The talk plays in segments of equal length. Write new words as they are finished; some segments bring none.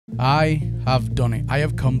I have done it. I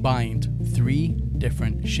have combined 3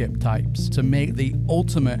 different ship types to make the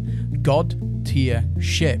ultimate god tier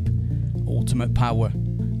ship. Ultimate power,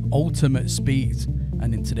 ultimate speed,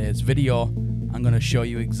 and in today's video I'm going to show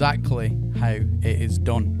you exactly how it is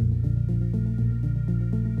done.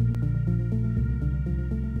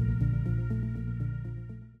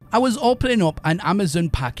 I was opening up an Amazon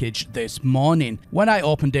package this morning. When I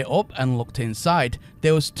opened it up and looked inside,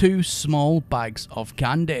 there was 2 small bags of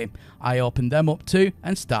candy. I opened them up too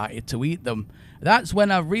and started to eat them. That's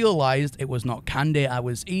when I realised it was not candy I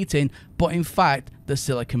was eating, but in fact the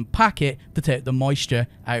silicone packet to take the moisture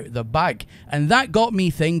out of the bag. And that got me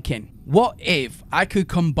thinking, what if I could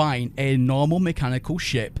combine a normal mechanical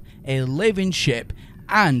ship, a living ship,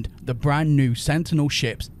 and the brand new Cynical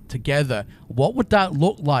ships together? What would that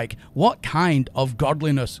look like? What kind of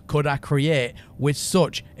godliness could I create with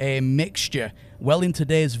such a mixture? Well, in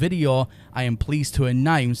today's video, I am pleased to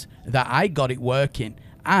announce that I got it working,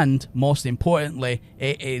 and most importantly,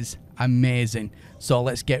 it is amazing. So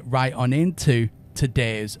let's get right on into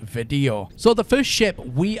today's video. So the first ship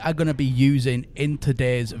we are going to be using in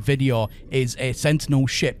today's video is a Cynical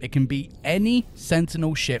ship. It can be any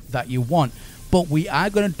Cynical ship that you want, but we are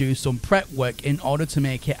going to do some prep work in order to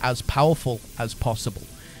make it as powerful as possible.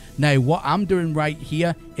 Now, what I'm doing right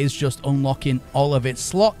here is just unlocking all of its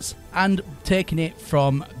slots and taking it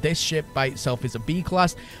from this ship by itself is a B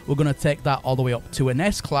class. We're going to take that all the way up to an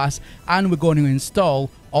S class, and we're going to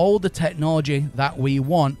install all the technology that we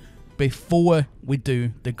want before we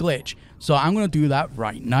do the glitch. So I'm going to do that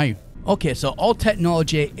right now. Okay, so all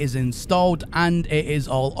technology is installed and it is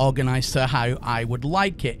all organized to how I would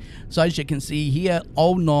like it. So as you can see here,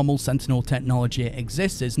 all normal Cynical technology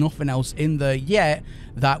exists. There's nothing else in there yet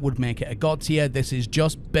that would make it a god tier. This is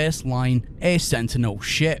just baseline a Cynical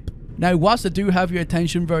ship. Now, whilst I do have your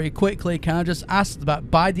attention very quickly, can I just ask that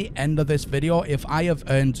by the end of this video, if I have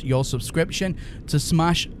earned your subscription, to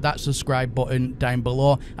smash that subscribe button down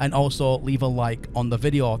below and also leave a like on the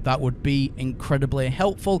video. That would be incredibly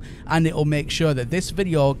helpful, and it will make sure that this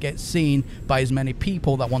video gets seen by as many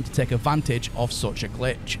people that want to take advantage of such a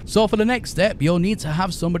glitch. So for the next step, you'll need to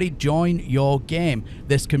have somebody join your game.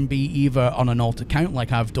 This can be either on an alt account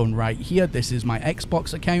like I've done right here. This is my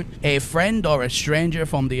Xbox account, a friend or a stranger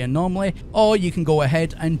from the anomaly, or you can go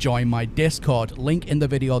ahead and join my Discord, link in the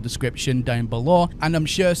video description down below, and I'm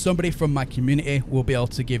sure somebody from my community will be able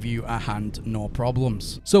to give you a hand, no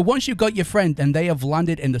problems. So once you've got your friend and they have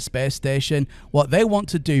landed in the space station, what they want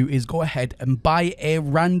to do is go ahead and buy a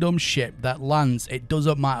random ship that lands. It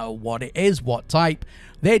doesn't matter what it is, what type.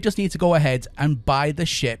 They just need to go ahead and buy the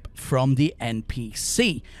ship from the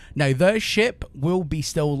NPC. Now, their ship will be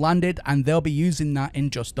still landed and they'll be using that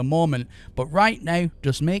in just a moment. But right now,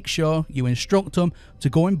 just make sure you instruct them to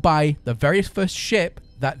go and buy the very first ship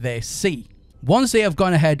that they see. Once they have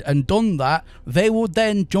gone ahead and done that, they will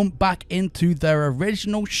then jump back into their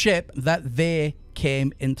original ship that they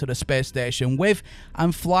came into the space station with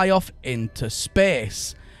and fly off into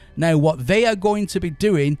space. Now, what they are going to be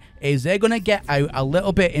doing is they're going to get out a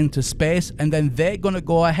little bit into space, and then they're going to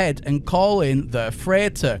go ahead and call in their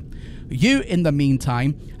freighter. You, in the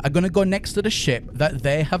meantime, are going to go next to the ship that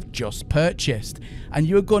they have just purchased, and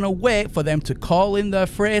you're going to wait for them to call in their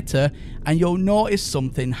freighter, and you'll notice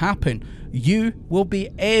something happen. You will be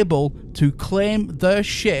able to claim their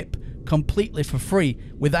ship completely for free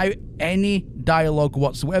without any dialogue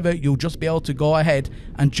whatsoever. You'll just be able to go ahead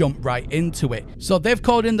and jump right into it. So they've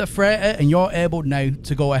called in the freighter and you're able now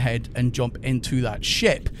to go ahead and jump into that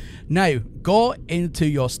ship. Now go into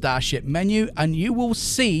your starship menu and you will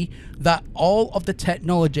see that all of the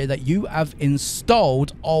technology that you have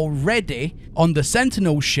installed already on the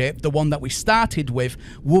Cynical ship, the one that we started with,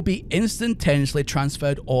 will be instantaneously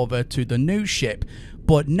transferred over to the new ship.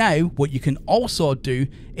 But now what you can also do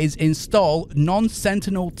is install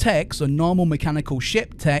non-Cynical tech, so normal mechanical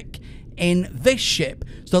ship tech, in this ship.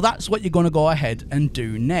 So that's what you're going to go ahead and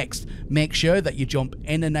do next. Make sure that you jump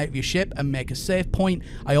in and out of your ship and make a save point.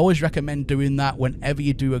 I always recommend doing that whenever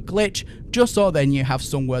you do a glitch, just so then you have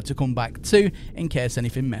somewhere to come back to in case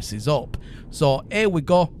anything messes up. So here we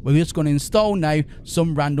go. We're just going to install now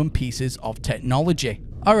some random pieces of technology.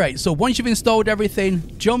 Alright, so once you've installed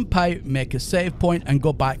everything, jump out, make a save point and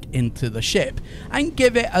go back into the ship and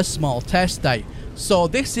give it a small test out. So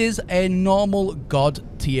this is a normal god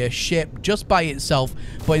tier ship just by itself,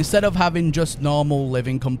 but instead of having just normal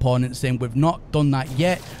living components in, we've not done that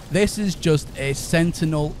yet. This is just a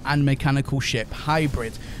Cynical and mechanical ship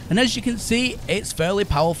hybrid, and as you can see, it's fairly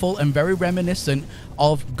powerful and very reminiscent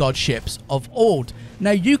of god ships of old.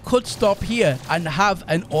 Now you could stop here and have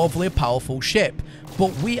an overly powerful ship,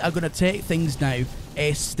 but we are going to take things now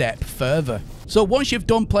a step further. So once you've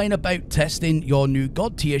done playing about testing your new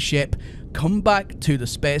God tier ship, come back to the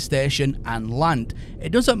space station and land.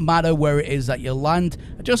 It doesn't matter where it is that you land,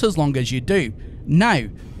 just as long as you do. Now,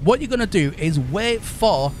 what you're going to do is wait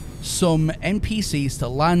for some NPCs to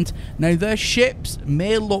land. Now, their ships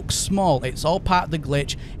may look small. It's all part of the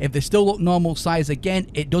glitch. If they still look normal size, again,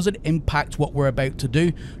 it doesn't impact what we're about to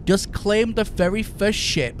do. Just claim the very first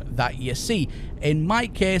ship that you see. In my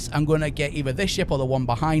case, I'm going to get either this ship or the one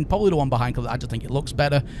behind. Probably the one behind because I just think it looks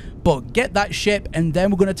better. But get that ship and then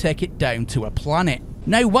we're going to take it down to a planet.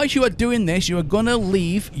 Now, whilst you are doing this, you are going to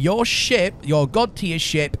leave your ship, your God tier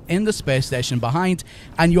ship, in the space station behind,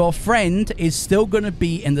 and your friend is still going to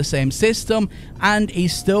be in the same system, and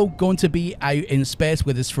he's still going to be out in space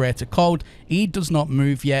with his freighter code. He does not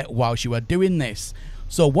move yet whilst you are doing this.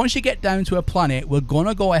 So once you get down to a planet, we're going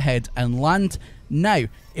to go ahead and land. Now,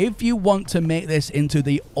 if you want to make this into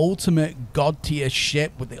the ultimate God tier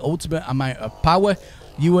ship with the ultimate amount of power,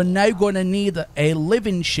 you are now going to need a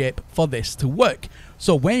living ship for this to work.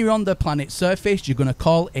 So when you're on the planet's surface, you're going to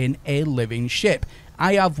call in a living ship.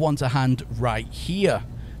 I have one to hand right here.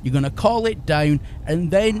 You're going to call it down, and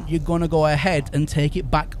then you're going to go ahead and take it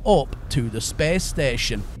back up to the space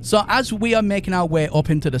station. So as we are making our way up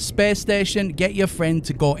into the space station, get your friend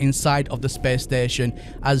to go inside of the space station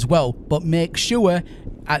as well. But make sure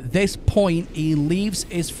at this point he leaves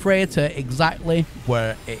his freighter exactly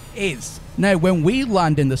where it is. Now, when we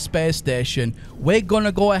land in the space station, we're going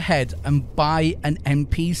to go ahead and buy an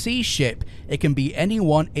NPC ship. It can be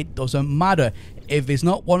anyone, it doesn't matter. If it's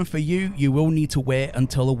not one for you, you will need to wait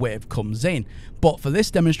until a wave comes in. But for this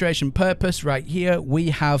demonstration purpose right here, we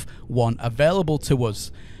have one available to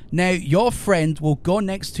us. Now, your friend will go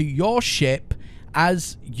next to your ship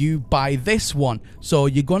as you buy this one. So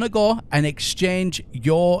you're going to go and exchange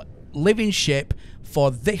your living ship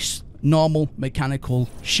for this normal mechanical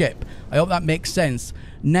ship. I hope that makes sense.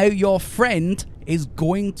 Now your friend is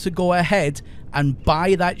going to go ahead and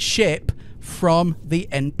buy that ship from the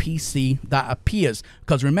NPC that appears,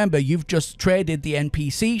 because remember, you've just traded the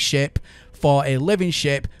NPC ship for a living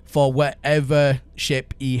ship for whatever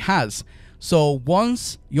ship he has. So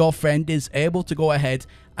once your friend is able to go ahead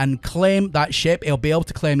and claim that ship, he'll be able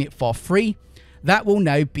to claim it for free. That will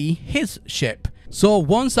now be his ship. So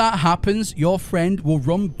once that happens, your friend will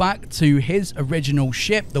run back to his original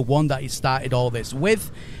ship, the one that he started all this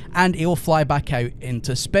with, and he'll fly back out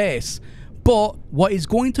into space. But what he's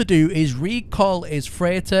going to do is recall his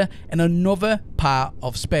freighter in another part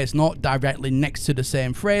of space, not directly next to the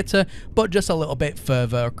same freighter, but just a little bit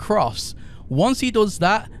further across. Once he does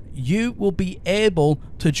that, you will be able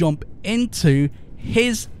to jump into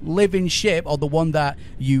his living ship, or the one that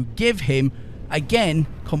you give him, again,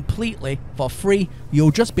 completely for free. You'll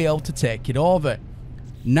just be able to take it over.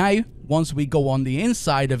 Now, once we go on the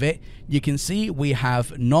inside of it, you can see we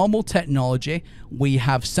have normal technology, we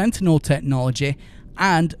have Sentinel technology,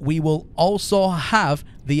 and we will also have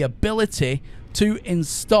the ability to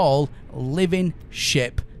install living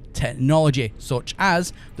ship technology, such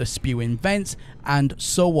as the spewing vents and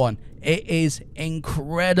so on. It is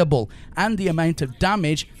incredible, and the amount of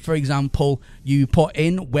damage, for example, you put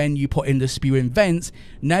in when you put in the spewing vents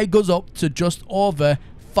now goes up to just over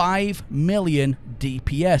 5 million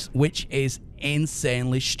DPS, which is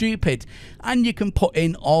insanely stupid. And you can put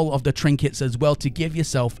in all of the trinkets as well to give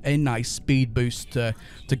yourself a nice speed boost to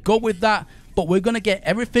go with that. But we're going to get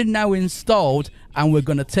everything now installed, and we're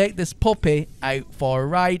going to take this puppy out for a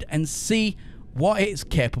ride and see what it's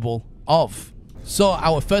capable of. So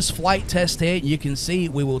our first flight test here, you can see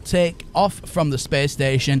we will take off from the space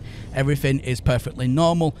station. Everything is perfectly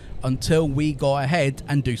normal until we go ahead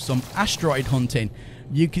and do some asteroid hunting.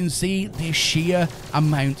 You can see the sheer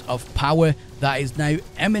amount of power that is now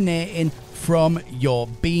emanating from your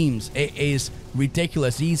beams. It is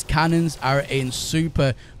ridiculous. These cannons are in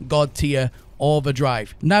super god tier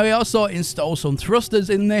overdrive. Now, we also install some thrusters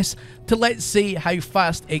in this to let's see how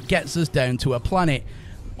fast it gets us down to a planet.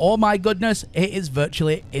 Oh my goodness, it is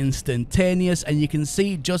virtually instantaneous, and you can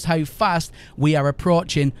see just how fast we are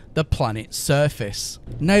approaching the planet's surface.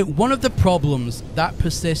 Now, one of the problems that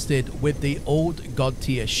persisted with the old god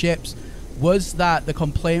tier ships was that the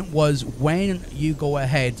complaint was when you go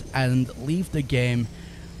ahead and leave the game,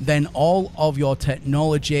 then all of your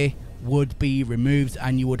technology would be removed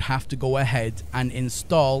and you would have to go ahead and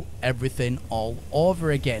install everything all over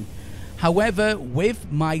again. However,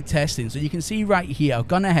 with my testing, so you can see right here, I've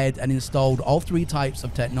gone ahead and installed all 3 types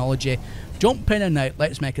of technology. Jump in and out,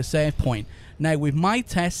 let's make a save point. Now, with my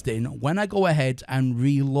testing, when I go ahead and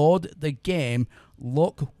reload the game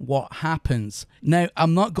look what happens. Now,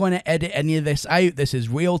 I'm not going to edit any of this out. This is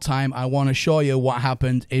real time. I want to show you what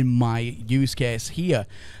happened in my use case here.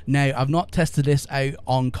 Now, I've not tested this out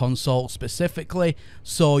on console specifically,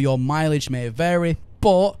 so your mileage may vary,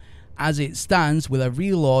 but as it stands with a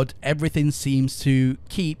reload, everything seems to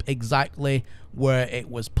keep exactly where it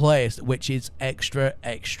was placed, which is extra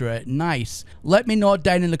nice. Let me know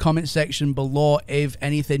down in the comment section below if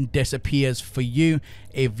anything disappears for you,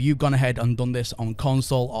 if you've gone ahead and done this on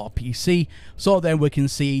console or PC, so then we can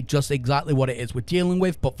see just exactly what it is we're dealing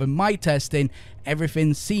with. But for my testing,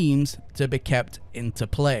 everything seems to be kept into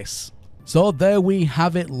place. So there we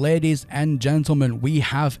have it, ladies and gentlemen. We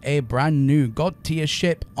have a brand new God tier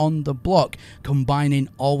ship on the block, combining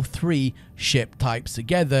all three ship types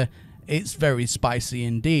together. It's very spicy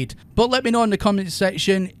indeed. But let me know in the comment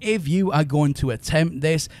section if you are going to attempt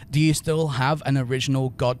this. Do you still have an original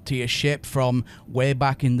God tier ship from way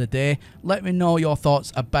back in the day? Let me know your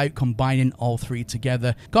thoughts about combining all three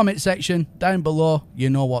together. Comment section down below, you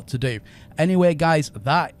know what to do. Anyway guys,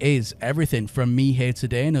 that is everything from me here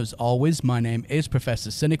today, and as always, my name is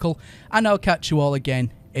Professor Cynical, and I'll catch you all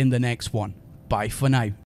again in the next one. Bye for now.